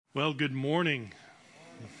Well, good morning.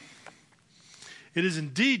 It is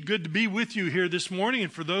indeed good to be with you here this morning.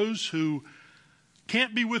 And for those who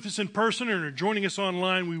can't be with us in person and are joining us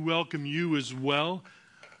online, we welcome you as well.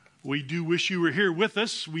 We do wish you were here with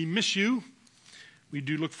us. We miss you. We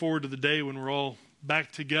do look forward to the day when we're all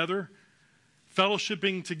back together,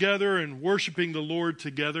 fellowshipping together and worshiping the Lord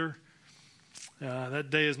together. That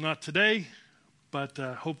day is not today, but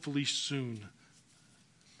hopefully soon.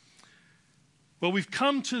 Well, we've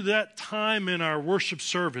come to that time in our worship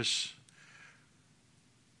service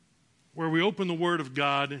where we open the Word of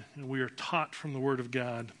God and we are taught from the Word of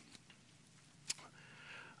God.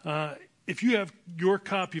 If you have your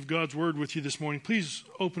copy of God's Word with you this morning, please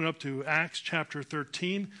open it up to Acts chapter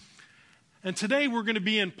 13. And today we're going to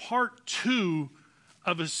be in part 2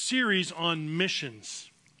 of a series on missions.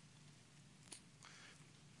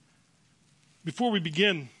 Before we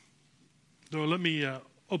begin, though, let me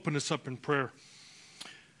open this up in prayer.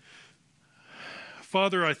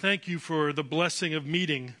 Father, I thank you for the blessing of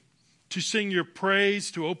meeting, to sing your praise,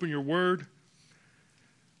 to open your word.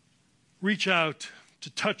 Reach out to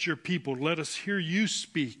touch your people. Let us hear you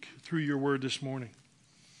speak through your word this morning.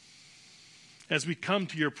 As we come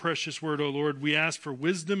to your precious word, O Lord, we ask for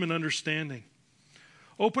wisdom and understanding.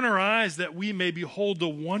 Open our eyes that we may behold the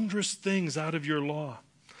wondrous things out of your law.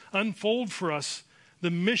 Unfold for us the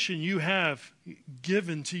mission you have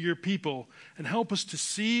given to your people, and help us to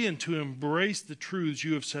see and to embrace the truths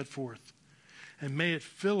you have set forth. And may it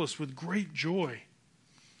fill us with great joy.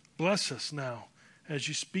 Bless us now as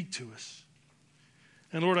you speak to us.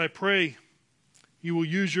 And Lord, I pray you will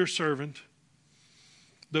use your servant,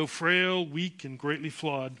 though frail, weak, and greatly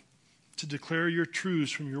flawed, to declare your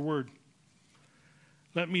truths from your word.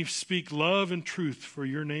 Let me speak love and truth for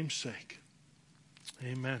your name's sake.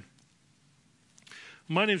 Amen.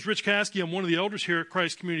 My name is Rich Caskey. I'm one of the elders here at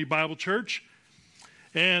Christ Community Bible Church.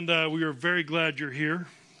 And we are very glad you're here.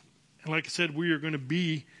 And like I said, we are going to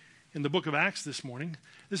be in the book of Acts this morning.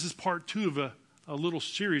 This is part 2 of a little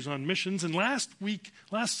series on missions. And last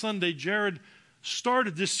Sunday, Jared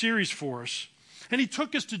started this series for us. And he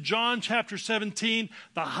took us to John chapter 17,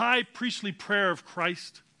 the high priestly prayer of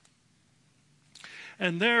Christ.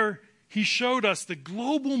 And there he showed us the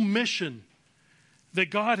global mission that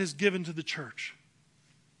God has given to the church.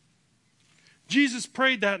 Jesus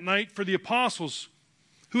prayed that night for the apostles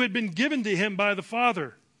who had been given to him by the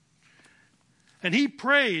Father. And he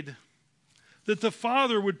prayed that the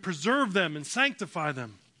Father would preserve them and sanctify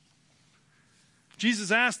them.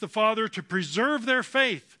 Jesus asked the Father to preserve their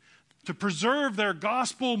faith, to preserve their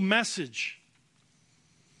gospel message.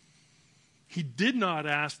 He did not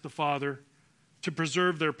ask the Father to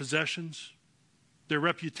preserve their possessions, their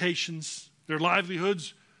reputations, their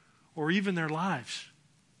livelihoods, or even their lives.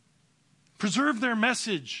 Preserve their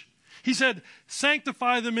message. He said,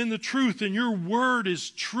 sanctify them in the truth, and your word is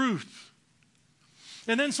truth.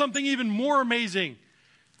 And then something even more amazing.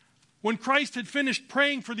 When Christ had finished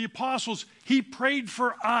praying for the apostles, he prayed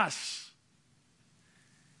for us.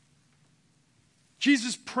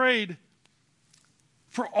 Jesus prayed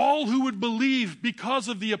for all who would believe because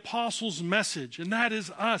of the apostles' message, and that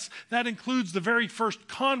is us. That includes the very first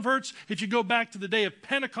converts. If you go back to the day of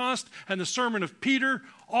Pentecost and the sermon of Peter,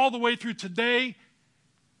 all the way through today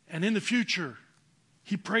and in the future,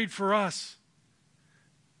 he prayed for us.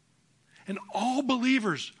 And all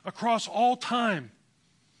believers across all time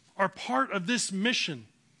are part of this mission.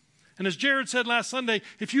 And as Jared said last Sunday,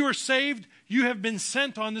 if you are saved, you have been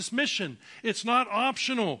sent on this mission. It's not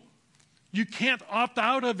optional. You can't opt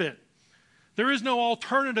out of it. There is no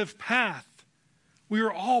alternative path. We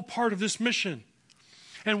are all part of this mission.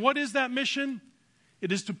 And what is that mission?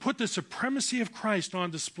 It is to put the supremacy of Christ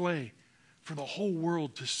on display for the whole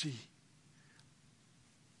world to see.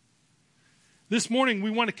 This morning, we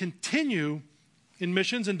want to continue in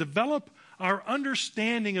missions and develop our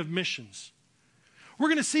understanding of missions. We're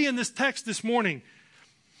going to see in this text this morning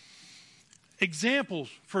examples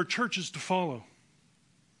for churches to follow.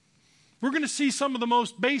 We're going to see some of the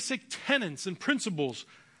most basic tenets and principles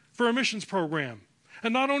for a missions program.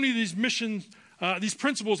 And not only are these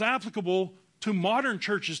principles applicable to modern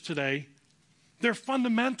churches today, they're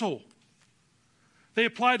fundamental. They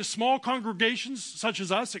apply to small congregations such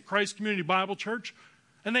as us at Christ Community Bible Church,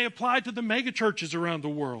 and they apply to the mega churches around the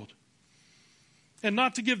world. And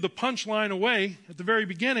not to give the punchline away at the very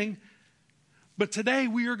beginning, but today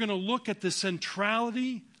we are going to look at the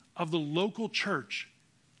centrality of the local church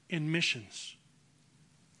in missions.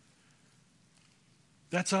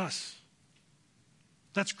 That's us.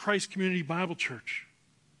 That's Christ Community Bible Church.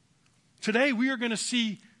 Today we are going to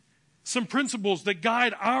see some principles that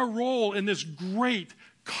guide our role in this great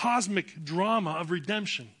cosmic drama of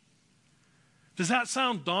redemption. Does that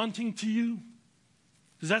sound daunting to you?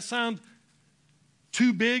 Does that sound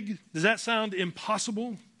too big? Does that sound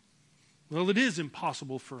impossible? Well, it is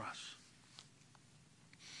impossible for us.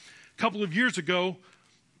 A couple of years ago,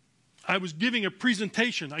 I was giving a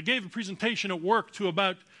presentation. I gave a presentation at work to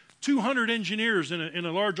about 200 engineers in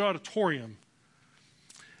a large auditorium.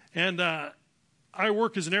 And I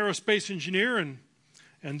work as an aerospace engineer,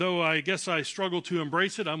 and though I guess I struggle to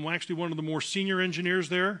embrace it, I'm actually one of the more senior engineers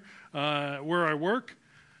there where I work.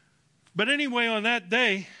 But anyway, on that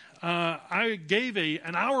day, I gave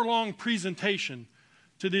an hour-long presentation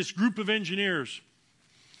to this group of engineers.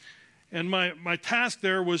 And my task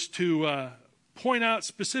there was to point out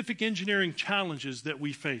specific engineering challenges that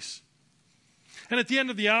we face. And at the end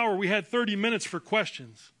of the hour, we had 30 minutes for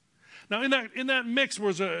questions. Now, in that mix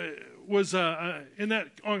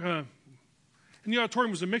in the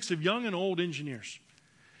auditorium was a mix of young and old engineers,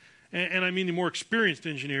 and I mean the more experienced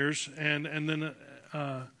engineers, and then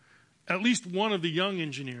at least one of the young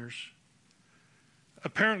engineers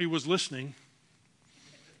apparently was listening,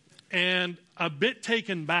 and a bit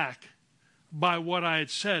taken back by what I had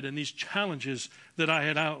said and these challenges that I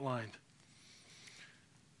had outlined.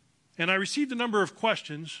 And I received a number of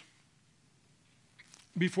questions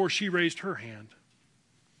before she raised her hand.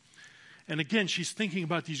 And again, she's thinking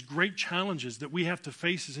about these great challenges that we have to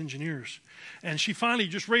face as engineers. And she finally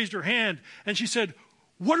just raised her hand and she said,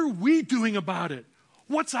 "What are we doing about it?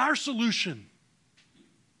 What's our solution?"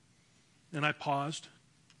 And I paused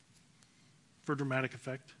for dramatic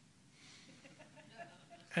effect.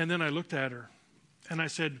 And then I looked at her and I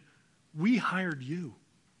said, "We hired you.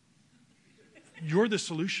 You're the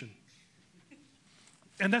solution."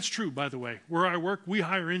 And that's true, by the way. Where I work, we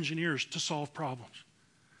hire engineers to solve problems.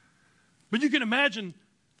 But you can imagine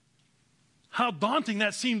how daunting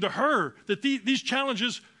that seemed to her, that these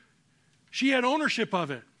challenges, she had ownership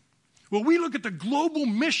of it. Well, we look at the global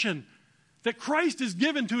mission that Christ has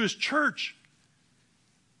given to his church,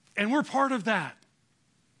 and we're part of that.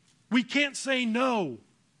 We can't say no.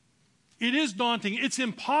 It is daunting. It's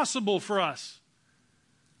impossible for us.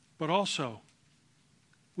 But also,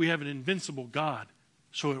 we have an invincible God,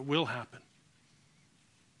 so it will happen.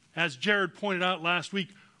 As Jared pointed out last week,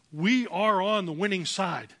 we are on the winning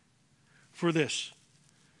side for this.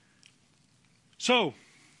 So,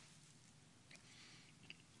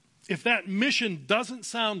 if that mission doesn't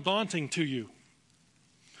sound daunting to you,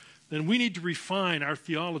 then we need to refine our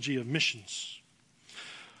theology of missions.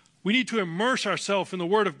 We need to immerse ourselves in the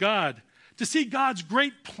Word of God to see God's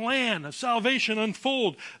great plan of salvation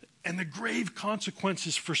unfold and the grave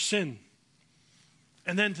consequences for sin.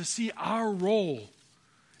 And then to see our role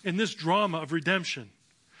in this drama of redemption.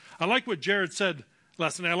 I like what Jared said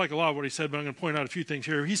last night. I like a lot of what he said, but I'm going to point out a few things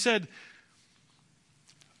here. He said,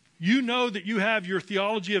 "You know that you have your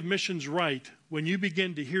theology of missions right when you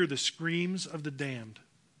begin to hear the screams of the damned."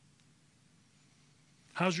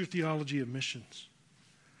 How's your theology of missions?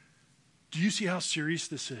 Do you see how serious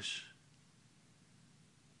this is?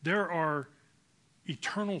 There are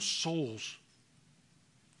eternal souls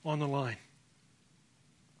on the line.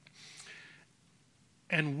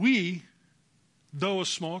 And we, though a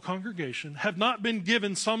small congregation, have not been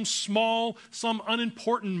given some small, some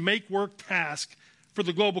unimportant make-work task for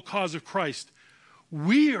the global cause of Christ.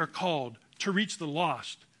 We are called to reach the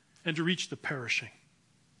lost and to reach the perishing.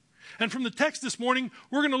 And from the text this morning,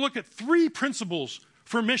 we're going to look at 3 principles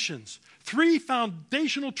for missions, 3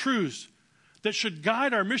 foundational truths that should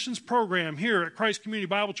guide our missions program here at Christ Community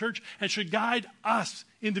Bible Church and should guide us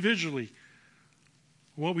individually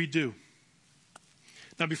what we do.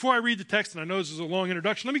 Now, before I read the text, and I know this is a long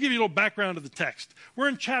introduction, let me give you a little background of the text. We're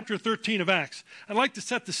in chapter 13 of Acts. I'd like to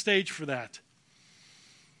set the stage for that.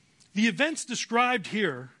 The events described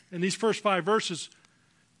here in these first 5 verses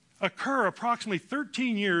occur approximately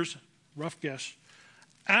 13 years, rough guess,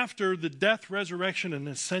 after the death, resurrection, and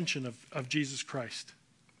ascension of Jesus Christ.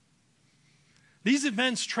 These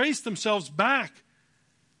events trace themselves back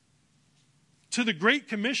to the Great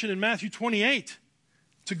Commission in Matthew 28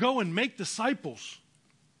 to go and make disciples.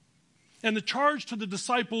 And the charge to the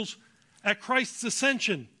disciples at Christ's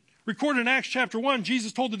ascension. Recorded in Acts chapter 1,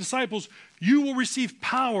 Jesus told the disciples, "You will receive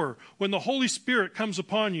power when the Holy Spirit comes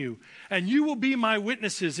upon you, and you will be my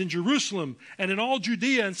witnesses in Jerusalem and in all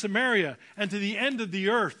Judea and Samaria and to the end of the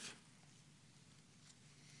earth."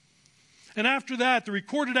 And after that, the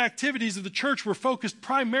recorded activities of the church were focused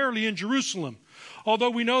primarily in Jerusalem,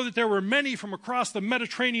 although we know that there were many from across the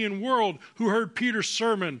Mediterranean world who heard Peter's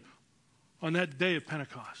sermon on that day of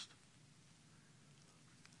Pentecost.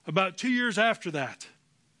 About 2 years after that,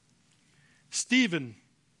 Stephen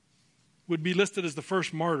would be listed as the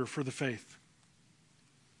first martyr for the faith.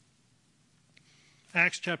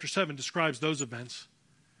 Acts chapter 7 describes those events.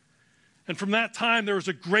 And from that time, there was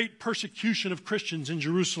a great persecution of Christians in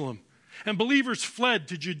Jerusalem. And believers fled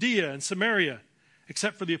to Judea and Samaria,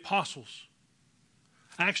 except for the apostles.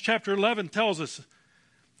 Acts chapter 11 tells us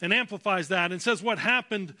and amplifies that and says what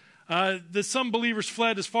happened, that some believers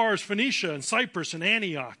fled as far as Phoenicia and Cyprus and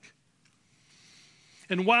Antioch.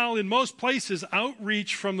 And while in most places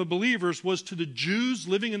outreach from the believers was to the Jews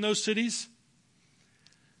living in those cities,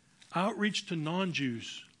 outreach to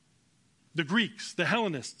non-Jews, the Greeks, the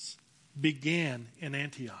Hellenists, began in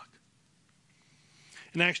Antioch.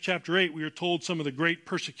 In Acts chapter 8, we are told some of the great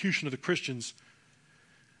persecution of the Christians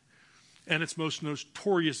and its most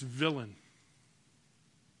notorious villain,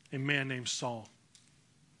 a man named Saul.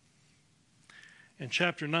 And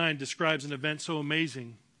chapter 9 describes an event so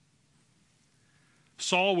amazing.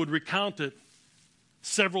 Saul would recount it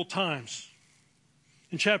several times.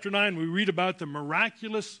 In chapter 9, we read about the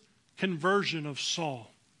miraculous conversion of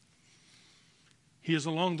Saul. He is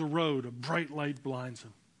along the road, a bright light blinds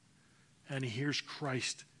him, and he hears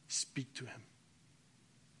Christ speak to him.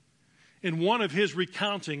 In one of his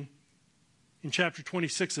recounting, in chapter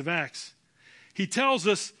 26 of Acts, he tells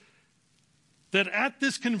us that at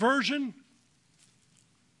this conversion,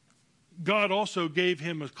 God also gave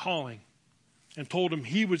him a calling and told him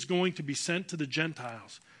he was going to be sent to the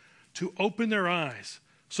Gentiles to open their eyes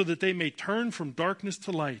so that they may turn from darkness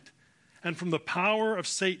to light and from the power of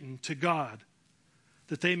Satan to God,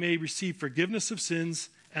 that they may receive forgiveness of sins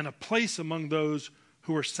and a place among those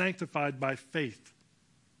who are sanctified by faith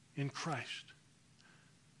in Christ.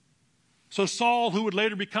 So Saul, who would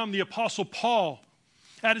later become the Apostle Paul,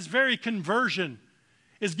 at his very conversion,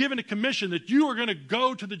 is given a commission that you are going to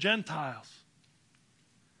go to the Gentiles.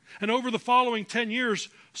 And over the following 10 years,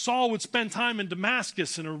 Saul would spend time in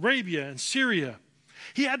Damascus and Arabia and Syria.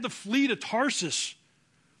 He had to flee to Tarsus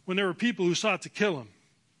when there were people who sought to kill him.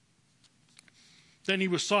 Then he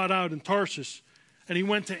was sought out in Tarsus, and he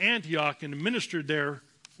went to Antioch and ministered there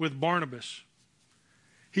with Barnabas.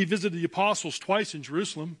 He visited the apostles twice in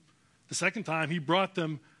Jerusalem. The second time, he brought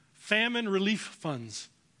them famine relief funds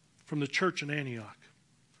from the church in Antioch.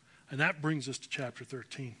 And that brings us to chapter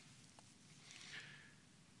 13.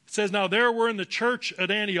 It says, now there were in the church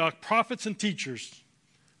at Antioch prophets and teachers,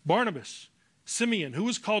 Barnabas, Simeon, who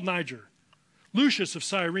was called Niger, Lucius of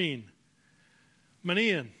Cyrene,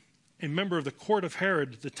 Manaen, a member of the court of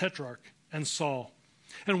Herod the Tetrarch, and Saul.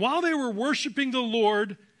 And while they were worshiping the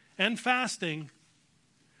Lord and fasting,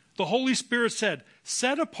 the Holy Spirit said,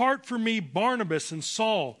 set apart for me Barnabas and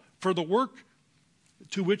Saul for the work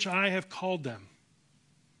to which I have called them.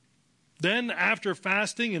 Then, after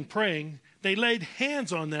fasting and praying, they laid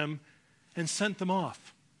hands on them and sent them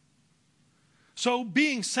off. So,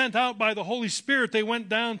 being sent out by the Holy Spirit, they went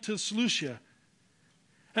down to Seleucia.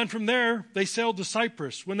 And from there, they sailed to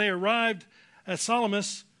Cyprus. When they arrived at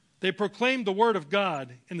Salamis, they proclaimed the word of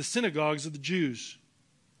God in the synagogues of the Jews.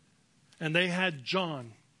 And they had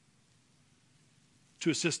John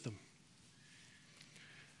to assist them.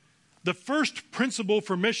 The first principle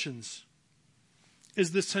for missions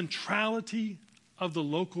is the centrality of the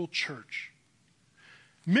local church.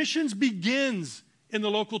 Missions begins in the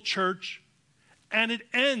local church, and it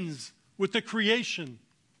ends with the creation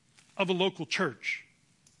of a local church.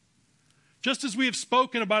 Just as we have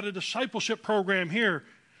spoken about a discipleship program here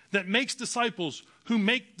that makes disciples who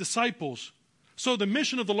make disciples, so the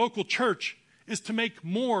mission of the local church is to make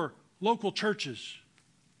more local churches.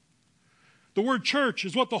 The word church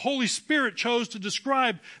is what the Holy Spirit chose to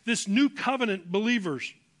describe this new covenant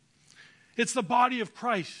believers. It's the body of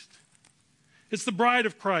Christ. It's the bride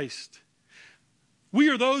of Christ. We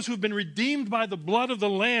are those who have been redeemed by the blood of the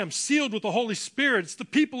Lamb, sealed with the Holy Spirit. It's the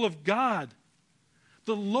people of God,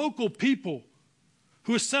 the local people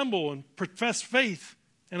who assemble and profess faith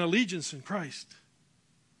and allegiance in Christ.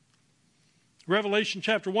 Revelation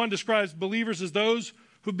chapter 1 describes believers as those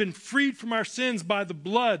who've been freed from our sins by the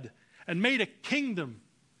blood and made a kingdom,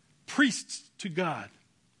 priests to God.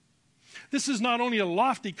 This is not only a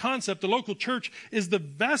lofty concept. The local church is the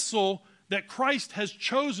vessel that Christ has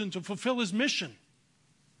chosen to fulfill his mission.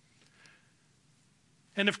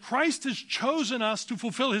 And if Christ has chosen us to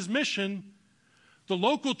fulfill his mission, the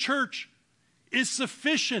local church is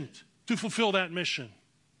sufficient to fulfill that mission.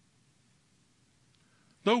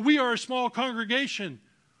 Though we are a small congregation,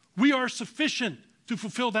 we are sufficient to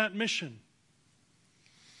fulfill that mission.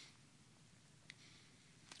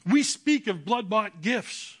 We speak of blood-bought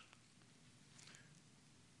gifts.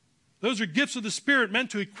 Those are gifts of the Spirit meant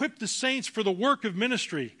to equip the saints for the work of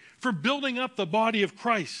ministry, for building up the body of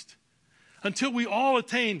Christ, until we all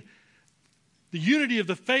attain the unity of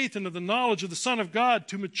the faith and of the knowledge of the Son of God,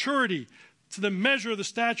 to maturity, to the measure of the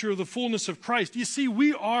stature of the fullness of Christ. You see,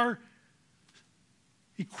 we are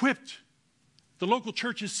equipped. The local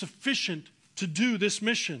church is sufficient to do this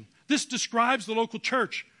mission. This describes the local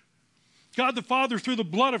church. God the Father, through the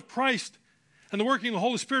blood of Christ and the working of the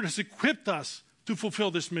Holy Spirit, has equipped us to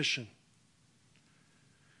fulfill this mission.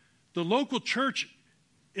 The local church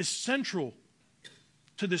is central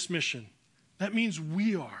to this mission. That means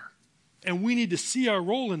we are. And we need to see our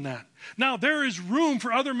role in that. Now, there is room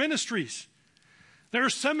for other ministries. There are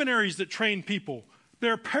seminaries that train people.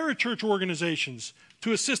 There are parachurch organizations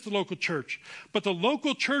to assist the local church. But the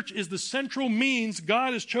local church is the central means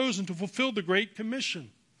God has chosen to fulfill the Great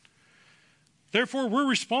Commission. Therefore, we're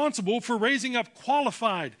responsible for raising up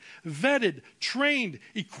qualified, vetted, trained,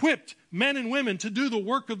 equipped men and women to do the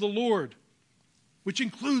work of the Lord, which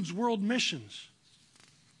includes world missions.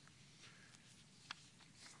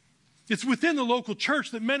 It's within the local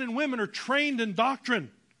church that men and women are trained in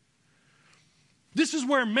doctrine. This is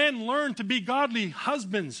where men learn to be godly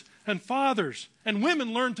husbands and fathers, and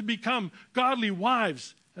women learn to become godly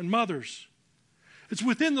wives and mothers. It's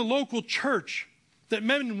within the local church that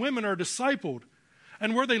men and women are discipled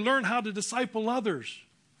and where they learn how to disciple others.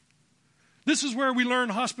 This is where we learn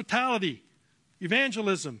hospitality,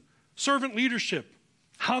 evangelism, servant leadership,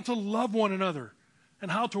 how to love one another,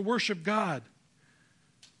 and how to worship God.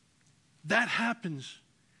 That happens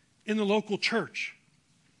in the local church.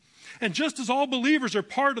 And just as all believers are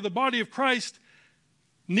part of the body of Christ,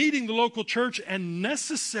 needing the local church and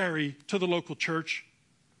necessary to the local church,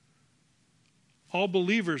 all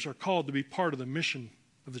believers are called to be part of the mission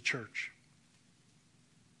of the church.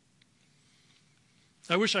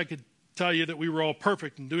 I wish I could tell you that we were all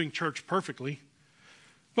perfect and doing church perfectly,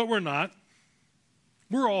 but we're not.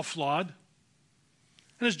 We're all flawed.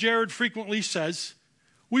 And as Jared frequently says,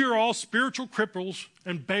 we are all spiritual cripples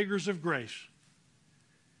and beggars of grace.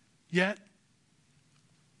 Yet,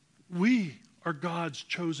 we are God's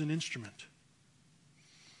chosen instrument.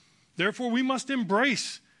 Therefore, we must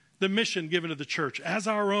embrace the mission given to the church as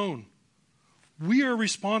our own. We are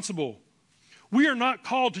responsible. We are not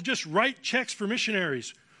called to just write checks for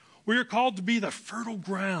missionaries. We are called to be the fertile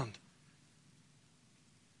ground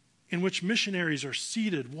in which missionaries are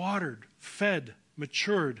seeded, watered, fed,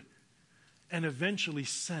 matured, and eventually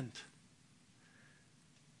sent.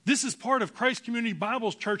 This is part of Christ Community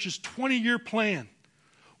Bible Church's 20-year plan.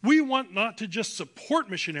 We want not to just support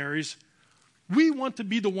missionaries. We want to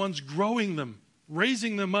be the ones growing them,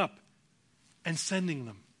 raising them up, and sending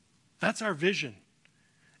them. That's our vision.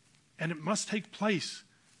 And it must take place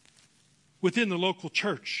within the local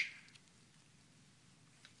church.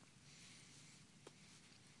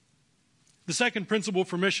 The second principle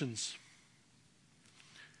for missions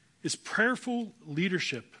is prayerful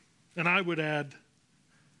leadership. And I would add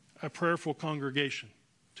a prayerful congregation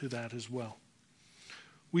to that as well.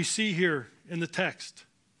 We see here in the text,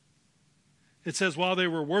 it says, while they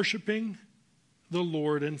were worshiping the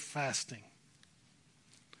Lord and fasting.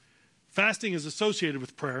 Fasting is associated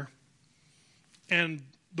with prayer, and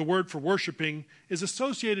the word for worshiping is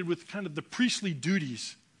associated with kind of the priestly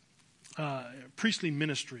duties, priestly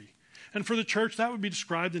ministry. And for the church, that would be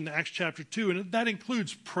described in Acts chapter 2, and that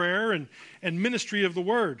includes prayer and ministry of the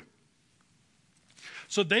word.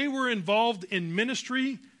 So they were involved in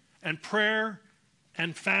ministry and prayer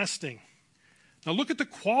and fasting. Now look at the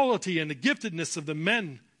quality and the giftedness of the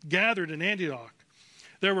men gathered in Antioch.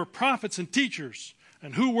 There were prophets and teachers.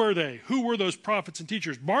 And who were they? Who were those prophets and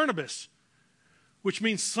teachers? Barnabas, which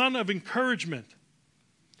means son of encouragement.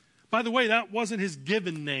 By the way, that wasn't his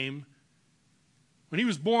given name. When he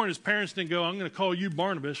was born, his parents didn't go, I'm going to call you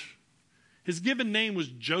Barnabas. His given name was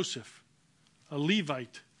Joseph, a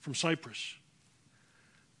Levite from Cyprus.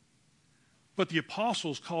 But the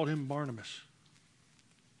apostles called him Barnabas.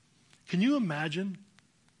 Can you imagine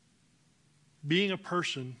being a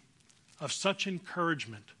person of such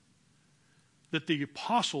encouragement that the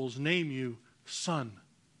apostles name you son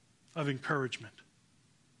of encouragement?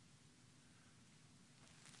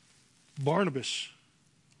 Barnabas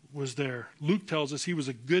was there. Luke tells us he was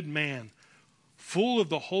a good man, full of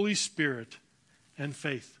the Holy Spirit and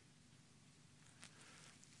faith.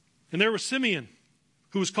 And there was Simeon,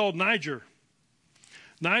 who was called Niger.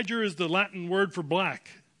 Niger is the Latin word for black,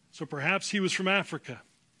 so perhaps he was from Africa.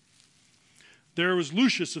 There was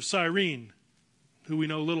Lucius of Cyrene, who we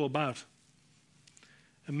know little about.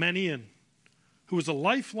 And Manaen, who was a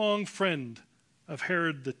lifelong friend of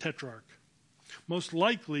Herod the Tetrarch. Most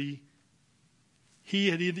likely,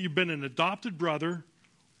 he had either been an adopted brother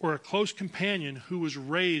or a close companion who was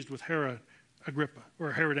raised with Herod Agrippa,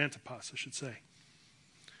 or Herod Antipas, I should say.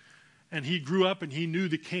 And he grew up and he knew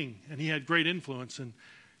the king, and he had great influence. And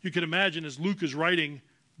You can imagine as Luke is writing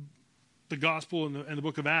the gospel and the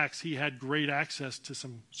book of Acts, he had great access to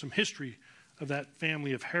some history of that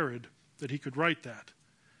family of Herod, that he could write that.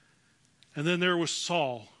 And then there was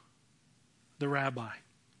Saul, the rabbi.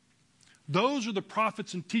 Those are the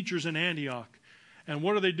prophets and teachers in Antioch. And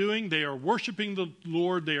what are they doing? They are worshiping the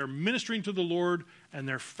Lord, they are ministering to the Lord, and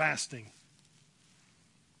they're fasting.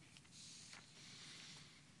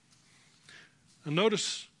 And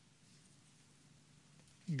notice,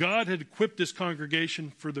 God had equipped this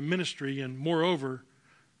congregation for the ministry and, moreover,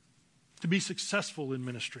 to be successful in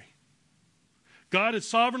ministry. God had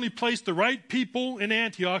sovereignly placed the right people in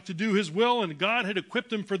Antioch to do his will, and God had equipped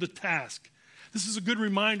them for the task. This is a good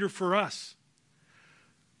reminder for us.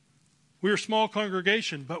 We're a small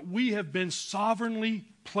congregation, but we have been sovereignly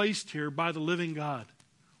placed here by the living God.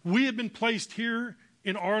 We have been placed here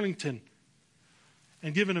in Arlington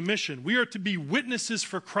and given a mission. We are to be witnesses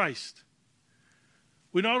for Christ.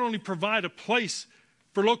 We not only provide a place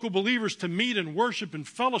for local believers to meet and worship and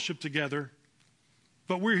fellowship together,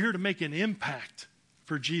 but we're here to make an impact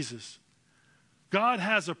for Jesus. God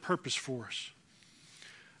has a purpose for us.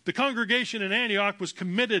 The congregation in Antioch was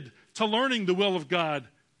committed to learning the will of God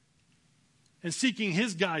and seeking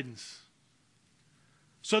his guidance.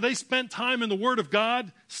 So they spent time in the Word of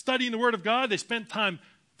God, studying the Word of God. They spent time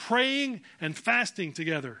praying and fasting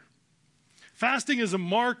together. Fasting is a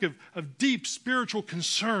mark of deep spiritual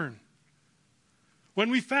concern.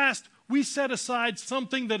 When we fast, we set aside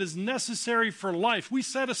something that is necessary for life. We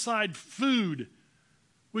set aside food,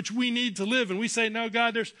 which we need to live. And we say, no,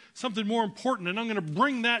 God, there's something more important, and I'm going to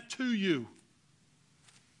bring that to you.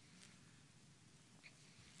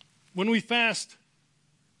 When we fast,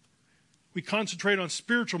 we concentrate on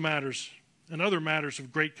spiritual matters and other matters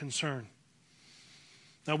of great concern.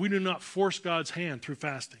 Now, we do not force God's hand through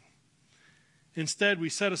fasting. Instead, we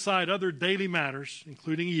set aside other daily matters,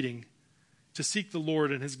 including eating, to seek the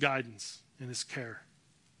Lord and his guidance and his care.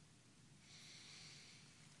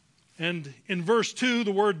 And in verse 2,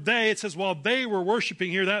 the word they, it says, while they were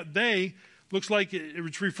worshiping here, that they looks like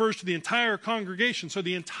it refers to the entire congregation. So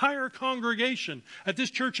the entire congregation at this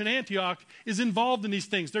church in Antioch is involved in these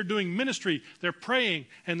things. They're doing ministry, they're praying,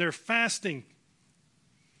 and they're fasting.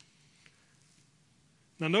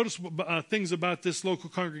 Now notice things about this local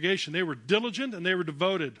congregation. They were diligent and they were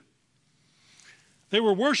devoted. They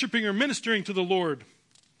were worshiping or ministering to the Lord.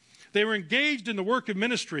 They were engaged in the work of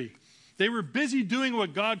ministry. They were busy doing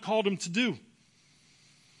what God called them to do.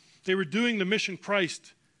 They were doing the mission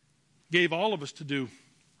Christ gave all of us to do.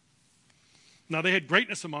 Now they had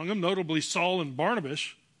greatness among them, notably Saul and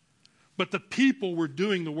Barnabas, but the people were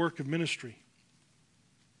doing the work of ministry.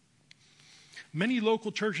 Many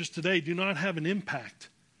local churches today do not have an impact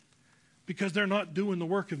because they're not doing the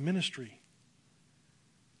work of ministry.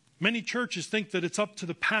 Many churches think that it's up to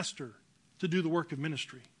the pastor to do the work of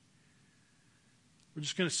ministry. We're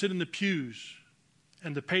just going to sit in the pews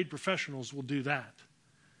and the paid professionals will do that.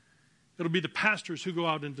 It'll be the pastors who go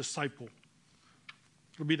out and disciple.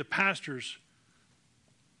 It'll be the pastors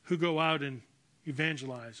who go out and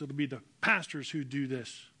evangelize. It'll be the pastors who do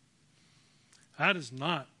this. That is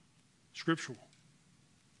not scriptural.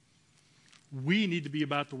 We need to be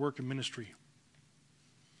about the work of ministry.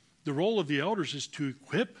 The role of the elders is to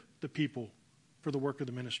equip the people for the work of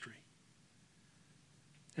the ministry.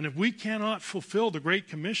 And if we cannot fulfill the Great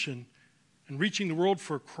Commission and reaching the world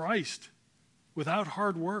for Christ without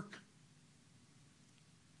hard work,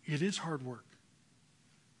 it is hard work.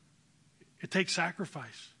 It takes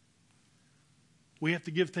sacrifice. We have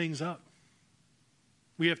to give things up.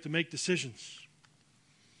 We have to make decisions.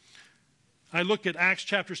 I look at Acts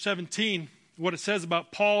chapter 17, what it says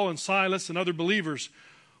about Paul and Silas and other believers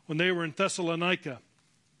when they were in Thessalonica.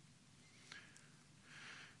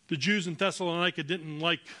 The Jews in Thessalonica didn't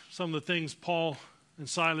like some of the things Paul and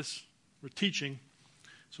Silas were teaching,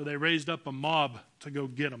 so they raised up a mob to go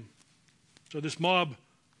get them. So this mob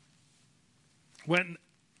went,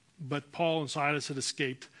 but Paul and Silas had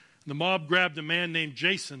escaped. The mob grabbed a man named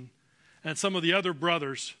Jason and some of the other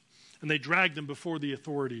brothers, and they dragged them before the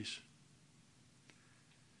authorities.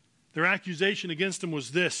 Their accusation against them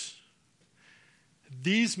was this: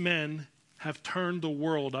 these men have turned the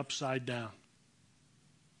world upside down.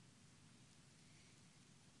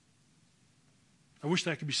 I wish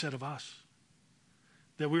that could be said of us,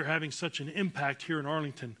 that we're having such an impact here in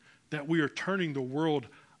Arlington that we are turning the world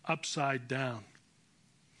upside down.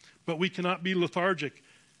 But we cannot be lethargic.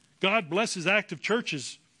 God blesses active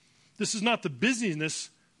churches. This is not the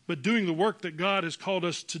busyness, but doing the work that God has called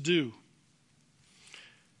us to do.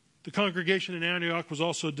 The congregation in Antioch was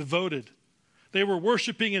also devoted. They were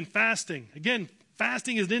worshiping and fasting. Again,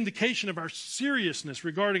 fasting is an indication of our seriousness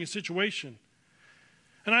regarding a situation.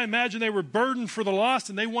 And I imagine they were burdened for the lost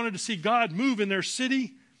and they wanted to see God move in their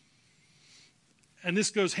city. And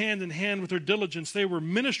this goes hand in hand with their diligence. They were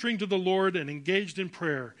ministering to the Lord and engaged in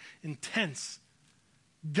prayer. Intense,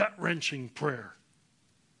 gut-wrenching prayer.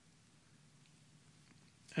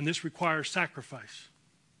 And this requires sacrifice.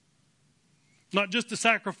 Not just the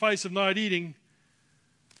sacrifice of not eating,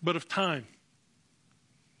 but of time.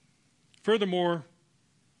 Furthermore,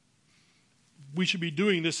 we should be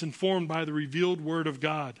doing this informed by the revealed Word of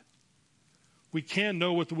God. We can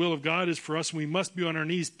know what the will of God is for us, and we must be on our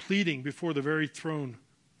knees pleading before the very throne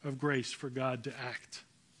of grace for God to act.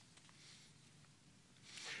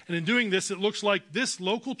 And in doing this, it looks like this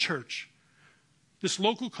local church, this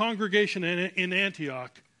local congregation in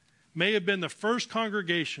Antioch, may have been the first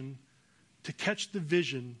congregation to catch the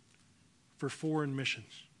vision for foreign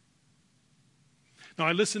missions. Now,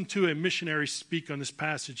 I listened to a missionary speak on this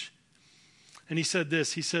passage, and he said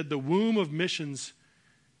this. He said, the womb of missions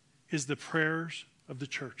is the prayers of the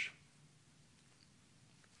church.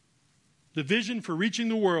 The vision for reaching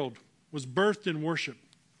the world was birthed in worship,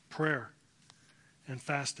 prayer, and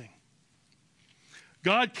fasting.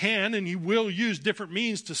 God can and He will use different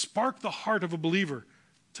means to spark the heart of a believer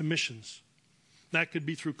to missions. That could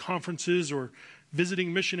be through conferences or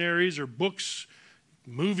visiting missionaries or books,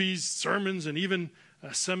 movies, sermons, and even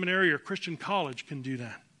a seminary or Christian college can do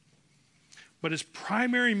that. But His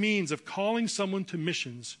primary means of calling someone to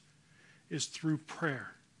missions is through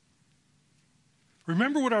prayer.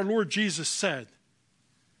 Remember what our Lord Jesus said.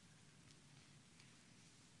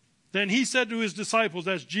 Then He said to His disciples,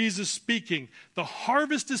 that's Jesus speaking, the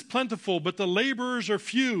harvest is plentiful, but the laborers are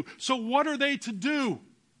few. So what are they to do?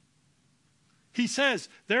 He says,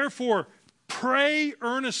 therefore, pray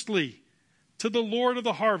earnestly to the Lord of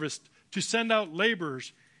the harvest to send out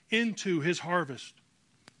laborers into His harvest.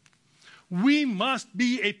 We must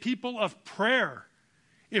be a people of prayer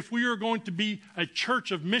if we are going to be a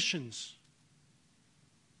church of missions.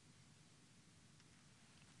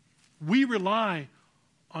 We rely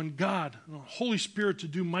on God and on the Holy Spirit to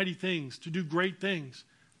do mighty things, to do great things,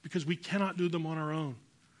 because we cannot do them on our own.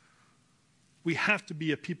 We have to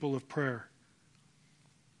be a people of prayer.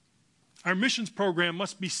 Our missions program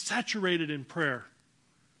must be saturated in prayer.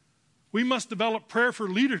 We must develop prayerful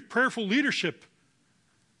leadership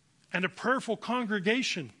and a prayerful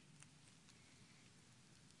congregation.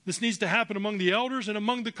 This needs to happen among the elders and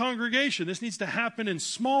among the congregation. This needs to happen in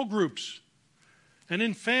small groups and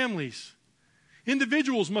in families.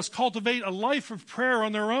 Individuals must cultivate a life of prayer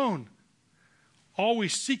on their own,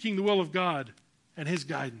 always seeking the will of God and His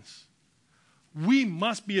guidance. We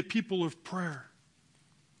must be a people of prayer.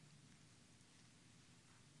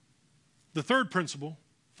 The third principle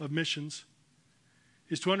of missions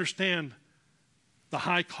is to understand the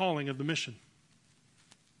high calling of the mission.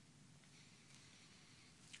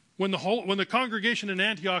 When the congregation in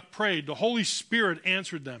Antioch prayed, the Holy Spirit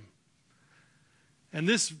answered them. And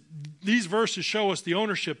these verses show us the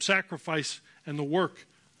ownership, sacrifice, and the work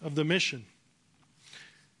of the mission.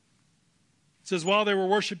 It says, while they were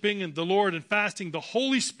worshiping the Lord and fasting, the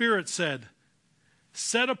Holy Spirit said,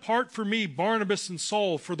 set apart for me Barnabas and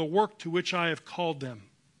Saul for the work to which I have called them.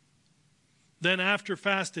 Then after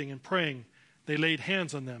fasting and praying, they laid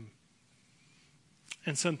hands on them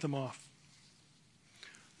and sent them off.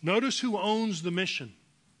 Notice who owns the mission.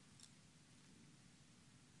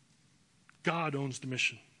 God owns the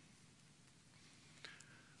mission.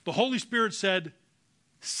 The Holy Spirit said,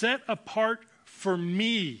 set apart for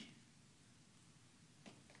me.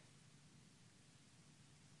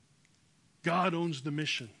 God owns the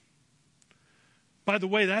mission. By the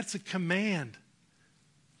way, that's a command.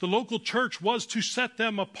 The local church was to set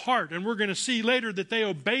them apart, and we're going to see later that they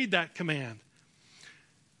obeyed that command.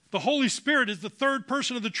 The Holy Spirit is the third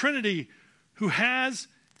person of the Trinity who has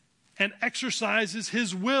and exercises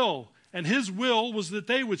His will. And His will was that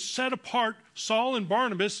they would set apart Saul and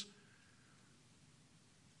Barnabas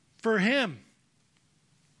for Him.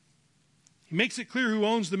 He makes it clear who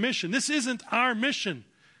owns the mission. This isn't our mission.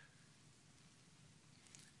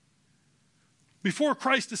 Before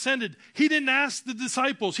Christ ascended, He didn't ask the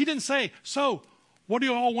disciples. He didn't say, so, what do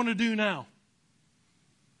you all want to do now?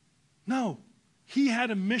 No. He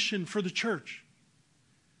had a mission for the church.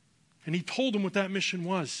 And He told them what that mission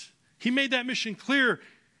was. He made that mission clear,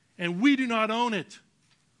 and we do not own it.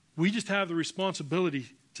 We just have the responsibility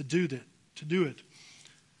to do it.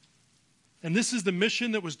 And this is the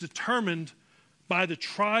mission that was determined by the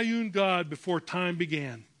triune God before time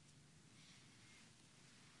began.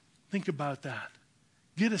 Think about that.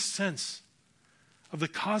 Get a sense of the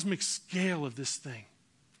cosmic scale of this thing.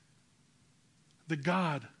 the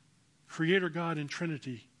God, Creator God in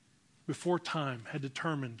Trinity, before time had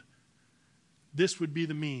determined this would be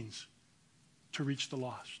the means to reach the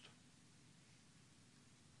lost.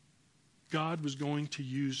 God was going to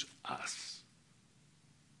use us.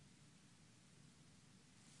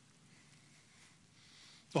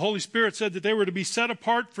 The Holy Spirit said that they were to be set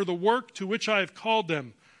apart for the work to which I have called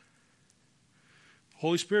them. The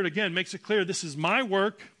Holy Spirit again makes it clear this is my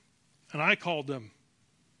work and I called them.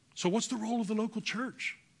 So what's the role of the local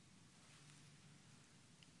church?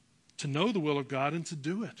 To know the will of God and to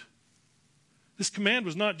do it. This command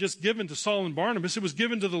was not just given to Saul and Barnabas, it was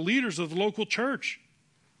given to the leaders of the local church.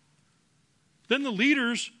 Then the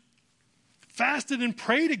leaders fasted and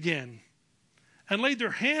prayed again and laid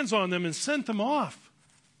their hands on them and sent them off.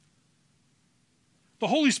 The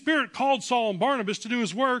Holy Spirit called Saul and Barnabas to do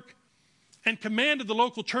his work and commanded the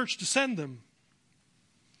local church to send them.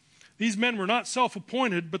 These men were not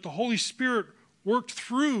self-appointed, but the Holy Spirit worked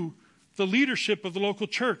through the leadership of the local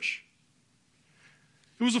church.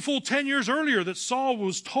 It was a full 10 years earlier that Saul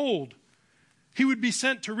was told he would be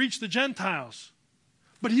sent to reach the Gentiles,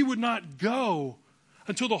 but he would not go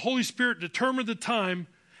until the Holy Spirit determined the time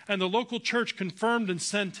and the local church confirmed and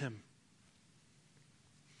sent him.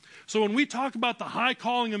 So when we talk about the high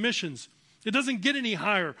calling of missions, it doesn't get any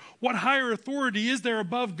higher. What higher authority is there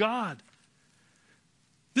above God?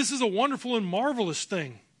 This is a wonderful and marvelous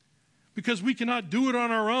thing because we cannot do it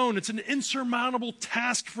on our own. It's an insurmountable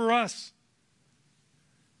task for us.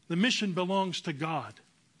 The mission belongs to God.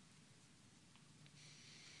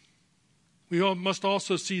 We all must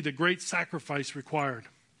also see the great sacrifice required.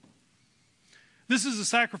 This is a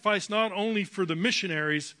sacrifice not only for the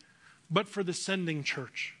missionaries, but for the sending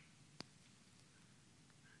church.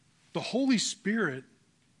 The Holy Spirit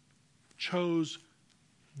chose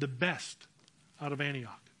the best out of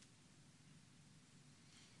Antioch.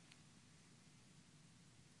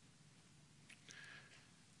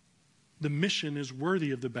 The mission is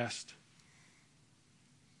worthy of the best.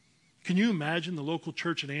 Can you imagine the local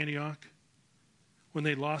church at Antioch when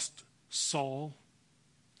they lost Saul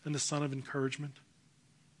and the son of encouragement?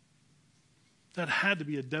 That had to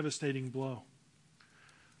be a devastating blow.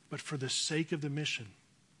 But for the sake of the mission,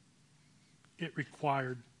 it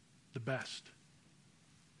required the best.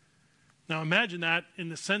 Now imagine that in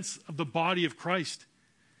the sense of the body of Christ.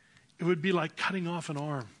 It would be like cutting off an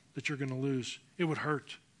arm that you're going to lose. It would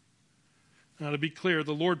hurt. Now to be clear,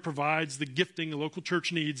 the Lord provides the gifting the local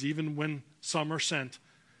church needs even when some are sent.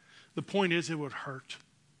 The point is it would hurt.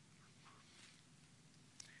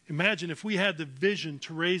 Imagine if we had the vision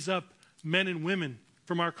to raise up men and women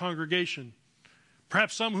from our congregation.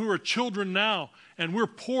 Perhaps some who are children now, and we're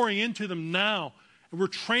pouring into them now, and we're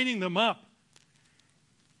training them up.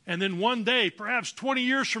 And then one day, perhaps 20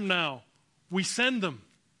 years from now, we send them.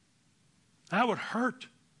 That would hurt.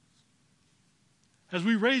 As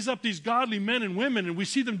we raise up these godly men and women, and we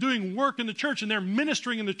see them doing work in the church, and they're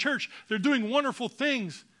ministering in the church, they're doing wonderful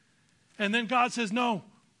things. And then God says, no.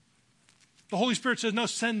 The Holy Spirit says, no,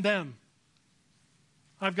 send them.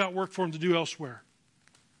 I've got work for them to do elsewhere.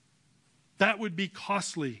 That would be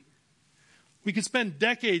costly. We could spend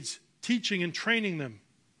decades teaching and training them.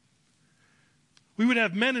 We would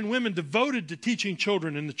have men and women devoted to teaching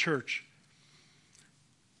children in the church.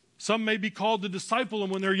 Some may be called to disciple them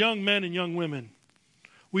when they're young men and young women.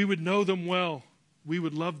 We would know them well. We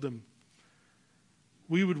would love them.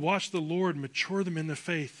 We would watch the Lord mature them in the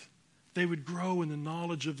faith. They would grow in the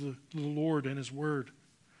knowledge of the Lord and His Word.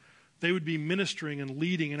 They would be ministering and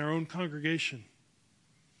leading in our own congregation.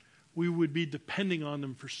 We would be depending on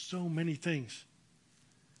them for so many things.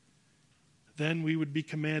 Then we would be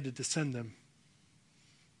commanded to send them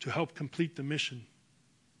to help complete the mission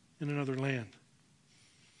in another land.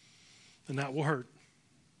 And that will hurt.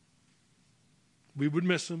 We would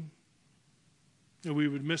miss them, and we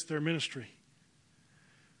would miss their ministry.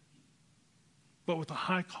 But with the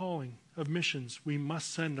high calling of missions, we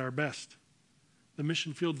must send our best. The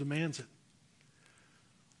mission field demands it.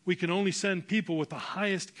 We can only send people with the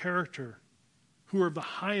highest character, who are of the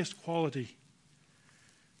highest quality,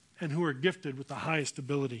 and who are gifted with the highest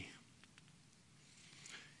ability.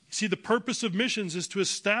 You see, the purpose of missions is to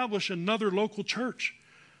establish another local church.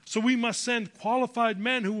 So we must send qualified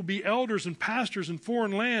men who will be elders and pastors in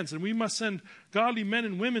foreign lands, and we must send godly men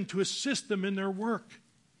and women to assist them in their work.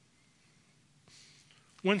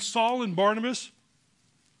 When Saul and Barnabas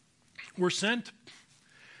were sent,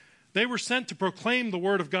 they were sent to proclaim the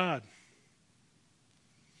Word of God.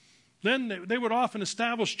 Then they would often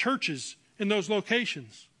establish churches in those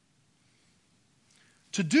locations.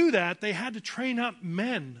 To do that, they had to train up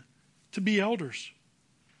men to be elders.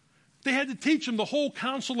 They had to teach them the whole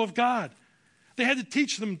counsel of God. They had to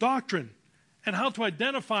teach them doctrine and how to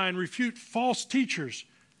identify and refute false teachers.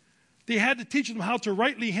 They had to teach them how to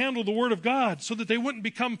rightly handle the Word of God so that they wouldn't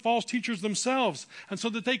become false teachers themselves and so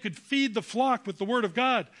that they could feed the flock with the Word of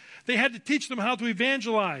God. They had to teach them how to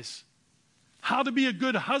evangelize, how to be a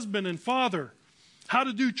good husband and father, how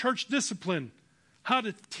to do church discipline, how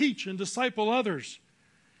to teach and disciple others,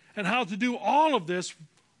 and how to do all of this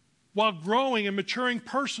while growing and maturing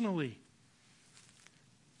personally.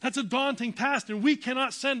 That's a daunting task, and we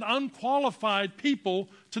cannot send unqualified people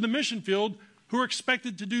to the mission field who are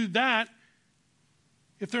expected to do that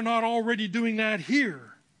if they're not already doing that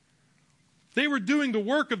here. They were doing the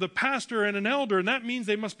work of the pastor and an elder, and that means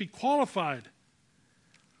they must be qualified.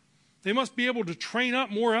 They must be able to train up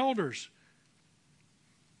more elders.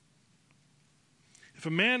 If a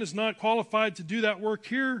man is not qualified to do that work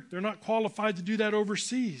here, they're not qualified to do that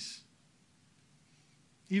overseas.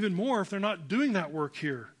 Even more, if they're not doing that work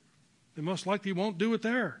here, they most likely won't do it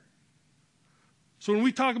there. So when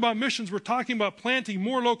we talk about missions, we're talking about planting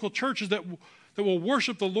more local churches that will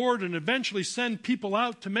worship the Lord and eventually send people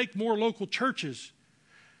out to make more local churches.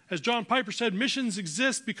 As John Piper said, missions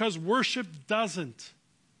exist because worship doesn't.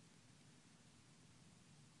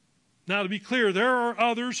 Now, to be clear, there are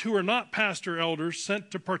others who are not pastor elders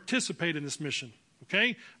sent to participate in this mission.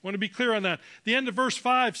 Okay? I want to be clear on that. The end of verse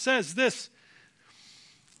 5 says this.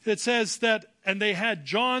 It says that, and they had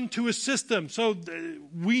John to assist them. So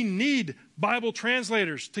we need Bible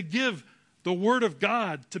translators to give the Word of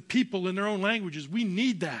God to people in their own languages. We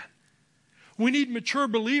need that. We need mature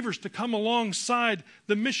believers to come alongside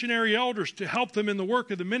the missionary elders to help them in the work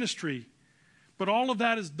of the ministry. But all of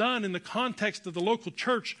that is done in the context of the local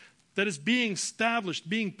church that is being established,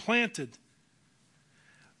 being planted.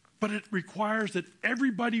 But it requires that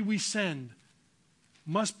everybody we send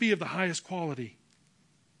must be of the highest quality.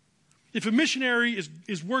 If a missionary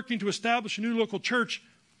is working to establish a new local church,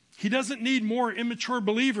 he doesn't need more immature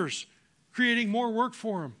believers creating more work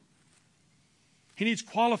for him. He needs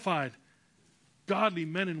qualified, godly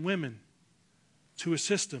men and women to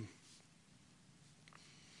assist him.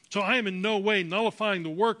 So I am in no way nullifying the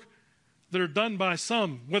work that are done by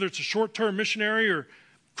some, whether it's a short-term missionary or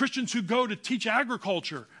Christians who go to teach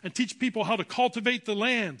agriculture and teach people how to cultivate the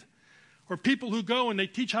land, or people who go and they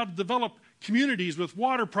teach how to develop communities with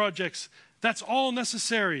water projects. That's all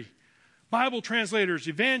necessary. Bible translators,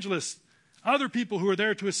 evangelists, other people who are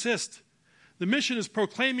there to assist. The mission is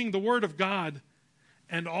proclaiming the Word of God,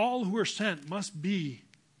 and all who are sent must be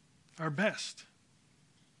our best.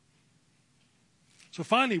 So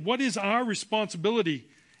finally, what is our responsibility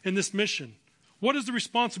in this mission? What is the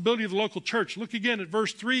responsibility of the local church? Look again at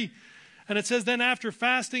verse 3, and it says, "Then after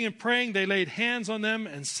fasting and praying, they laid hands on them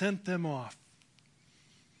and sent them off."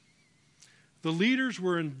 The leaders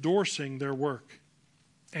were endorsing their work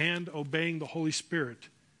and obeying the Holy Spirit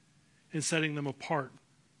in setting them apart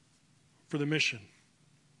for the mission.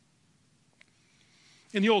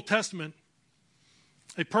 In the Old Testament,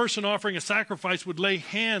 a person offering a sacrifice would lay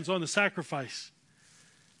hands on the sacrifice,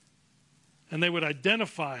 and they would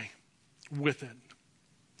identify with it.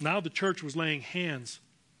 Now the church was laying hands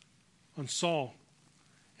on Saul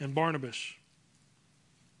and Barnabas,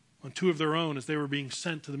 on two of their own as they were being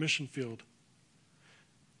sent to the mission field.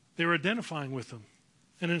 They were identifying with them,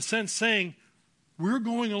 and in a sense saying, we're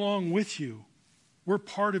going along with you. We're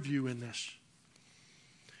part of you in this.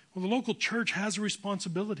 Well, the local church has a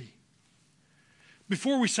responsibility.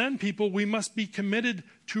 Before we send people, we must be committed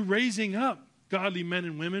to raising up godly men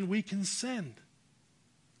and women we can send.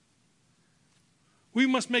 We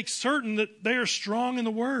must make certain that they are strong in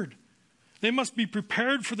the Word. They must be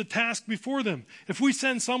prepared for the task before them. If we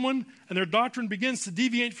send someone and their doctrine begins to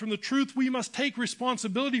deviate from the truth, we must take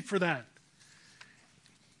responsibility for that.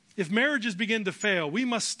 If marriages begin to fail, we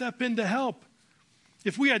must step in to help.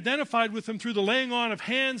 If we identified with them through the laying on of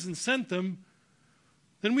hands and sent them,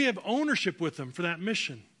 then we have ownership with them for that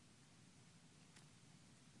mission.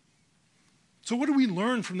 So what do we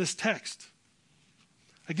learn from this text?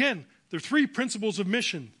 Again, there are three principles of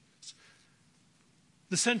mission.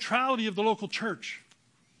 The centrality of the local church,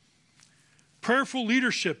 prayerful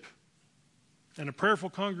leadership, and a prayerful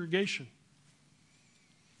congregation,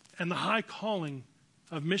 and the high calling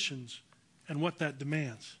of missions and what that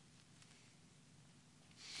demands.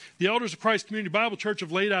 The Elders of Christ Community Bible Church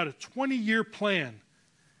have laid out a 20-year plan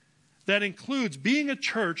that includes being a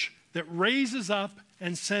church that raises up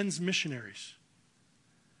and sends missionaries.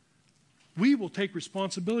 We will take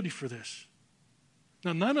responsibility for this.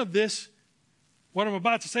 Now, none of this, what I'm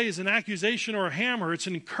about to say, is an accusation or a hammer. It's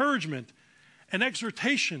an encouragement, an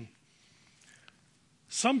exhortation.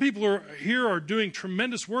 Some people here are doing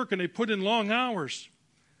tremendous work and they put in long hours.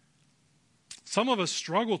 Some of us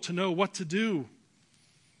struggle to know what to do,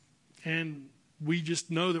 and we just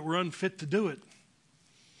know that we're unfit to do it.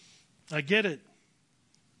 I get it.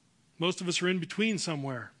 Most of us are in between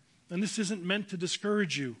somewhere, and this isn't meant to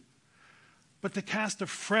discourage you, but to cast a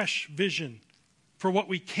fresh vision for what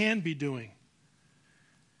we can be doing.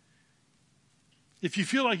 If you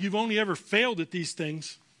feel like you've only ever failed at these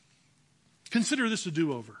things, consider this a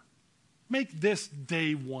do-over. Make this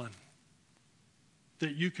day one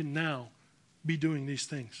that you can now be doing these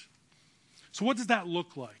things. So what does that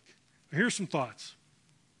look like? Here's some thoughts.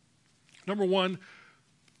 Number one,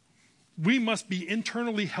 we must be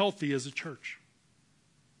internally healthy as a church.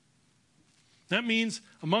 That means,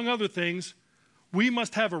 among other things, we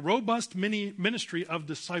must have a robust ministry of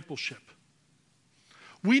discipleship.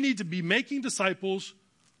 We need to be making disciples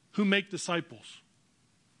who make disciples.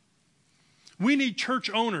 We need church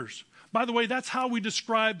owners. By the way, that's how we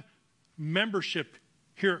describe membership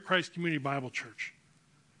here at Christ Community Bible Church.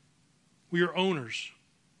 We are owners.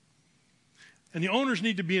 And the owners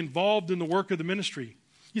need to be involved in the work of the ministry.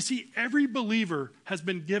 You see, every believer has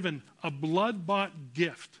been given a blood-bought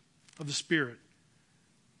gift of the Spirit.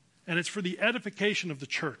 And it's for the edification of the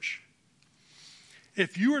church.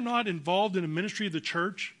 If you are not involved in the ministry of the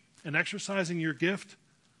church and exercising your gift,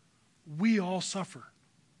 we all suffer.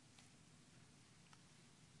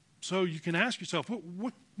 So you can ask yourself,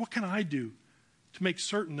 what can I do to make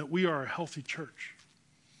certain that we are a healthy church?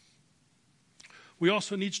 We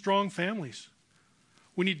also need strong families.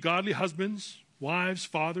 We need godly husbands, wives,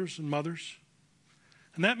 fathers, and mothers.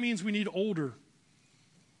 And that means we need older,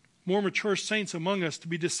 more mature saints among us to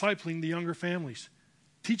be discipling the younger families,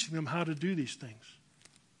 teaching them how to do these things.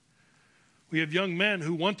 We have young men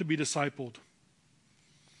who want to be discipled.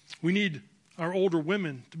 We need our older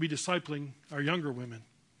women to be discipling our younger women.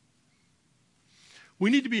 We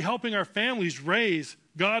need to be helping our families raise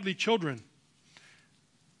godly children.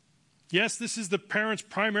 Yes, this is the parents'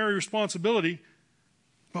 primary responsibility,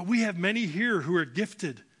 but we have many here who are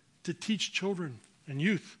gifted to teach children and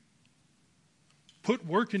youth. Put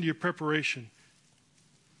work into your preparation.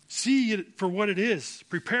 See it for what it is,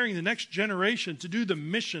 preparing the next generation to do the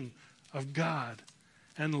mission of God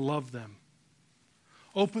and love them.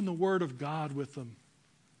 Open the Word of God with them.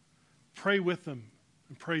 Pray with them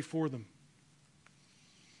and pray for them.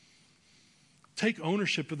 Take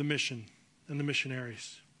ownership of the mission and the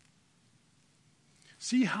missionaries.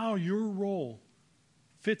 See how your role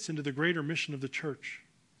fits into the greater mission of the church.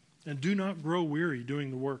 And do not grow weary doing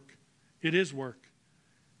the work. It is work.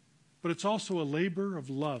 But it's also a labor of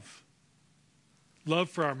love. Love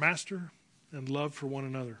for our Master and love for one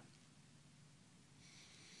another.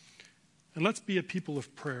 And let's be a people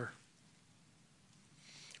of prayer.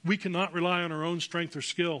 We cannot rely on our own strength or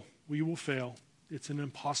skill. We will fail. It's an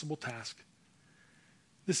impossible task.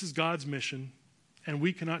 This is God's mission, and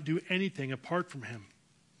we cannot do anything apart from Him.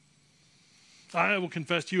 I will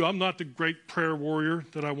confess to you, I'm not the great prayer warrior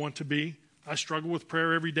that I want to be. I struggle with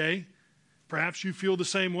prayer every day. Perhaps you feel the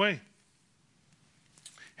same way.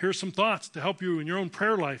 Here's some thoughts to help you in your own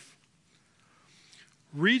prayer life.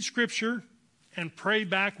 Read Scripture and pray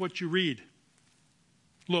back what you read.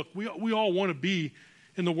 Look, we all want to be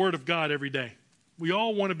in the Word of God every day. We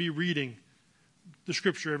all want to be reading the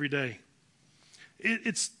Scripture every day.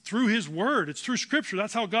 It's through His Word. It's through Scripture.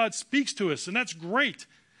 That's how God speaks to us, and that's great.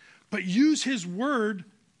 But use His Word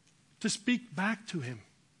to speak back to Him.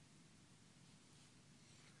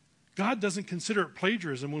 God doesn't consider it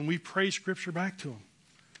plagiarism when we pray Scripture back to Him.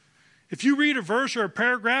 If you read a verse or a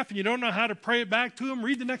paragraph and you don't know how to pray it back to Him,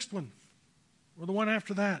 read the next one or the one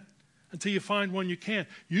after that until you find one you can.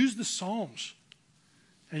 Use the Psalms,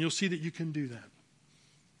 and you'll see that you can do that.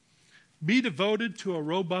 Be devoted to a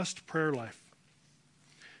robust prayer life.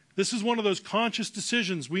 This is one of those conscious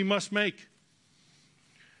decisions we must make.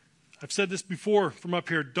 I've said this before from up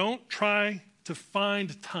here. Don't try to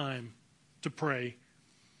find time to pray.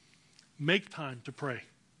 Make time to pray.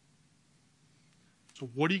 So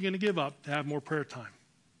what are you going to give up to have more prayer time?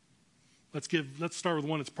 Let's start with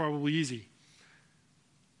one that's probably easy.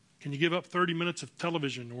 Can you give up 30 minutes of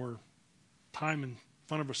television or time in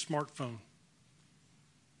front of a smartphone?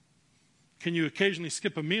 Can you occasionally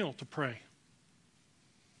skip a meal to pray?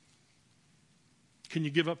 Can you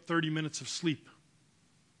give up 30 minutes of sleep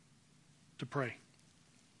to pray?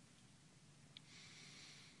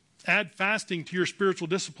 Add fasting to your spiritual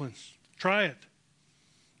disciplines. Try it.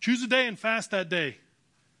 Choose a day and fast that day.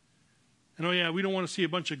 And oh yeah, we don't want to see a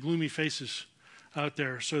bunch of gloomy faces out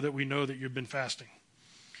there so that we know that you've been fasting.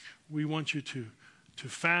 We want you to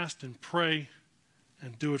fast and pray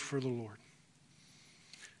and do it for the Lord.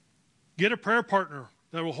 Get a prayer partner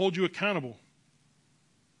that will hold you accountable.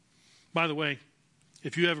 By the way,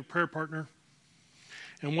 if you have a prayer partner,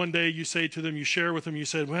 and one day you say to them, you share with them, you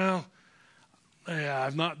said, well, yeah,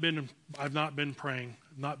 I've not been praying,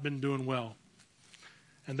 I've not been doing well.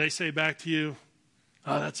 And they say back to you,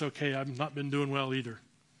 oh, that's okay, I've not been doing well either.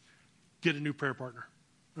 Get a new prayer partner,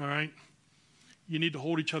 all right? You need to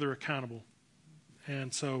hold each other accountable.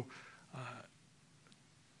 And so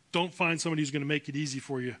don't find somebody who's going to make it easy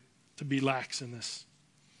for you to be lax in this.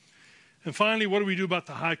 And finally, what do we do about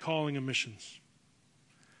the high calling of missions?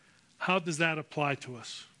 How does that apply to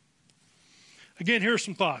us? Again, here are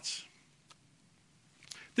some thoughts.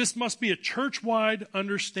 This must be a church-wide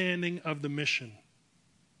understanding of the mission.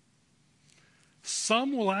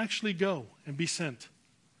 Some will actually go and be sent,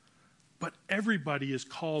 but everybody is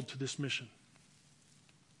called to this mission.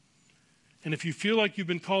 And if you feel like you've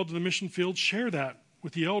been called to the mission field, share that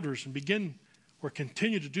with the elders and begin or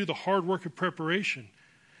continue to do the hard work of preparation.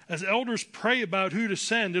 As elders pray about who to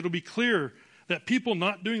send, it'll be clear that people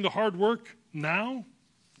not doing the hard work now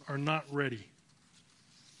are not ready.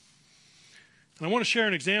 And I want to share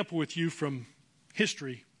an example with you from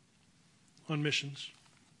history on missions.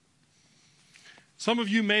 Some of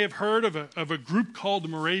you may have heard of a group called the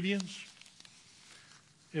Moravians.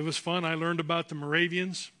 It was fun. I learned about the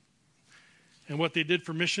Moravians and what they did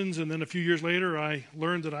for missions, and then a few years later I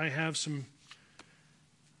learned that I've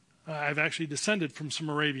actually descended from some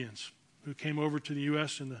Moravians who came over to the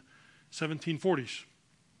U.S. in the 1740s.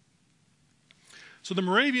 So the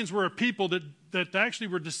Moravians were a people that actually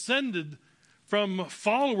were descended from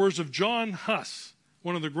followers of John Huss,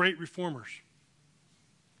 one of the great reformers.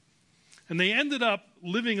 And they ended up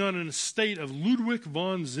living on an estate of Ludwig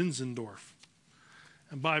von Zinzendorf.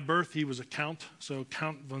 And by birth, he was a count, so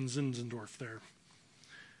Count von Zinzendorf there.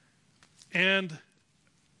 And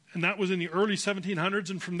that was in the early 1700s,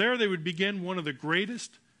 and from there they would begin one of the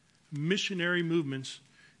greatest missionary movements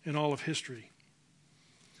in all of history.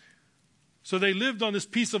 So they lived on this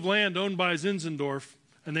piece of land owned by Zinzendorf,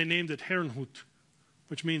 and they named it Herrnhut,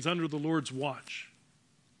 which means under the Lord's watch.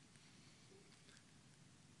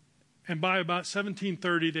 And by about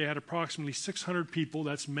 1730, they had approximately 600 people,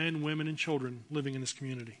 that's men, women, and children, living in this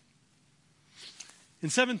community. In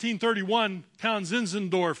 1731, Count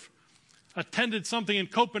Zinzendorf attended something in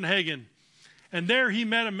Copenhagen, and there he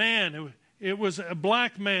met a man. It was a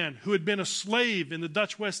black man who had been a slave in the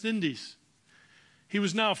Dutch West Indies. He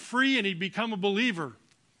was now free, and he'd become a believer.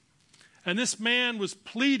 And this man was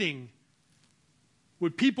pleading,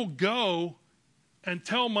 would people go and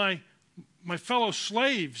tell my fellow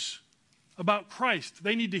slaves about Christ?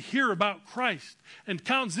 They need to hear about Christ. And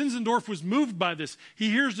Count Zinzendorf was moved by this. He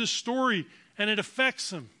hears this story, and it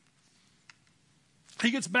affects him.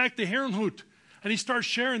 He gets back to Herrnhut, and he starts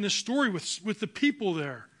sharing this story with the people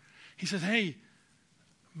there. He says, hey,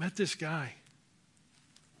 met this guy.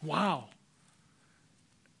 Wow.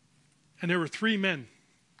 And there were three men,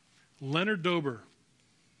 Leonard Dober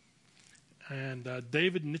and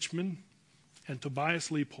David Nitschmann and Tobias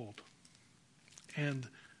Leopold. And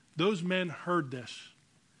those men heard this,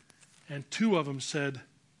 and two of them said,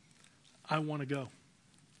 I want to go.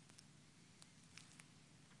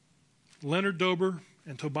 Leonard Dober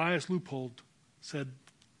and Tobias Leopold said,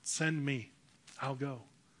 send me, I'll go.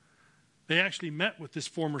 They actually met with this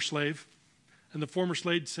former slave, and the former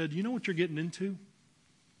slave said, you know what you're getting into?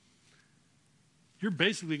 You're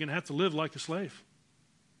basically going to have to live like a slave.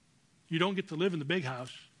 You don't get to live in the big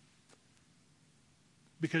house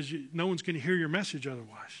because no one's going to hear your message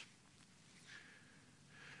otherwise.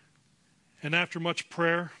 And after much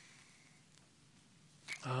prayer,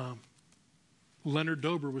 Leonard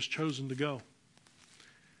Dober was chosen to go.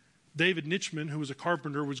 David Nitschmann, who was a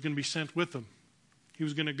carpenter, was going to be sent with them. He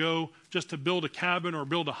was going to go just to build a cabin or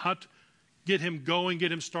build a hut, get him going,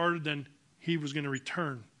 get him started, then he was going to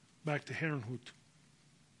return back to Herrnhut.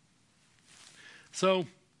 So,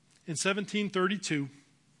 in 1732,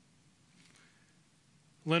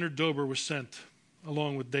 Leonard Dober was sent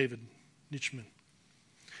along with David Nitschmann.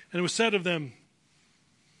 And it was said of them,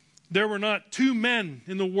 there were not two men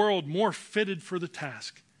in the world more fitted for the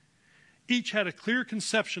task. Each had a clear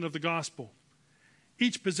conception of the gospel.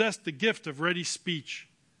 Each possessed the gift of ready speech.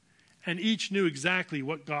 And each knew exactly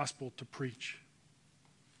what gospel to preach.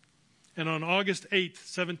 And on August 8th,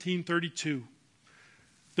 1732,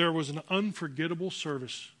 there was an unforgettable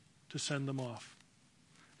service to send them off.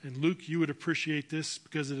 And Luke, you would appreciate this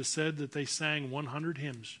because it is said that they sang 100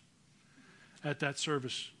 hymns at that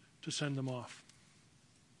service to send them off.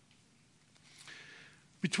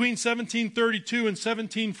 Between 1732 and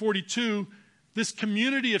 1742, this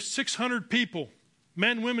community of 600 people,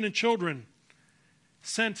 men, women, and children,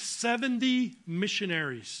 sent 70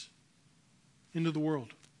 missionaries into the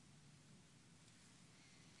world.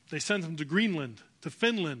 They sent them to Greenland, to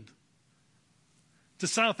Finland, to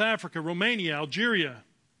South Africa, Romania, Algeria,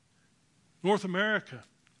 North America,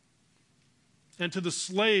 and to the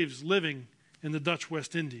slaves living in the Dutch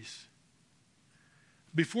West Indies.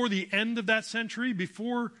 Before the end of that century,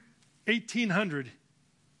 before 1800,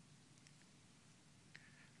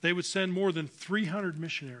 they would send more than 300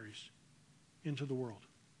 missionaries into the world.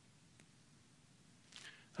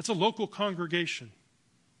 That's a local congregation.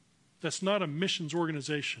 That's not a missions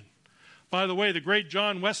organization. By the way, the great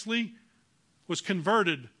John Wesley was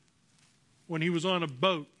converted when he was on a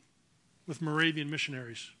boat with Moravian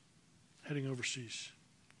missionaries heading overseas.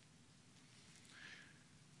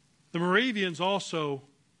 The Moravians also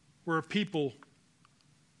were a people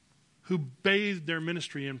who bathed their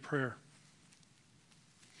ministry in prayer.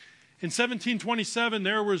 In 1727,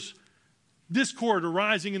 there was discord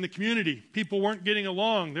arising in the community. People weren't getting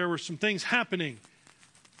along. There were some things happening.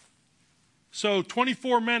 So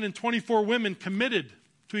 24 men and 24 women committed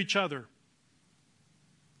to each other.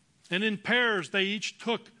 And in pairs, they each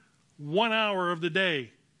took 1 hour of the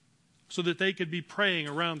day so that they could be praying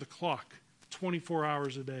around the clock, 24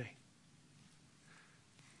 hours a day.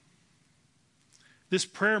 This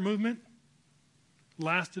prayer movement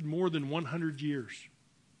lasted more than 100 years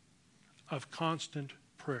of constant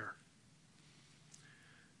prayer.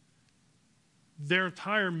 Their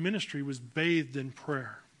entire ministry was bathed in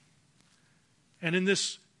prayer. And in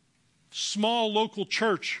this small local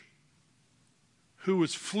church who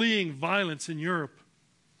was fleeing violence in Europe,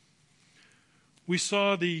 we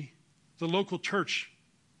saw the local church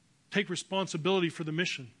take responsibility for the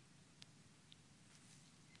mission.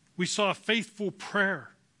 We saw faithful prayer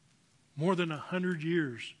more than 100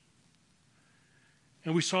 years.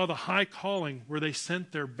 And we saw the high calling where they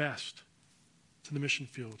sent their best to the mission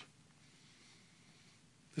field.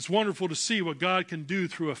 It's wonderful to see what God can do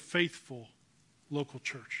through a faithful local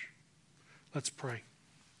church. Let's pray.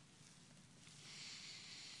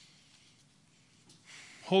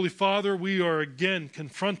 Holy Father, we are again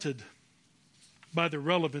confronted by the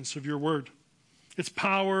relevance of your word, its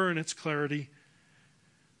power and its clarity.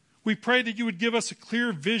 We pray that you would give us a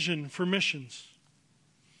clear vision for missions.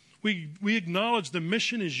 We acknowledge the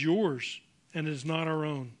mission is yours and is not our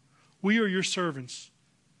own. We are your servants,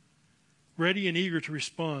 ready and eager to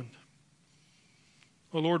respond.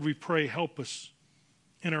 Oh Lord, we pray, help us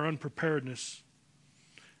in our unpreparedness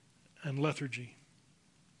and lethargy.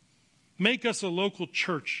 Make us a local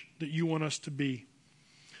church that you want us to be.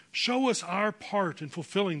 Show us our part in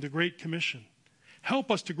fulfilling the Great Commission.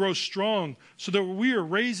 Help us to grow strong so that we are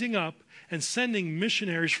raising up and sending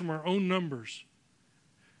missionaries from our own numbers.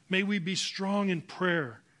 May we be strong in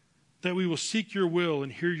prayer, that we will seek your will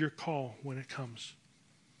and hear your call when it comes.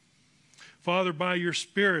 Father, by your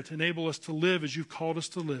Spirit, enable us to live as you've called us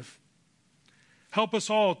to live. Help us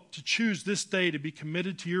all to choose this day to be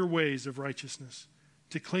committed to your ways of righteousness,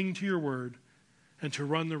 to cling to your word, and to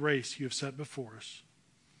run the race you have set before us.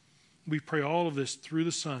 We pray all of this through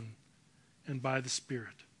the Son and by the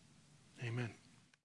Spirit. Amen.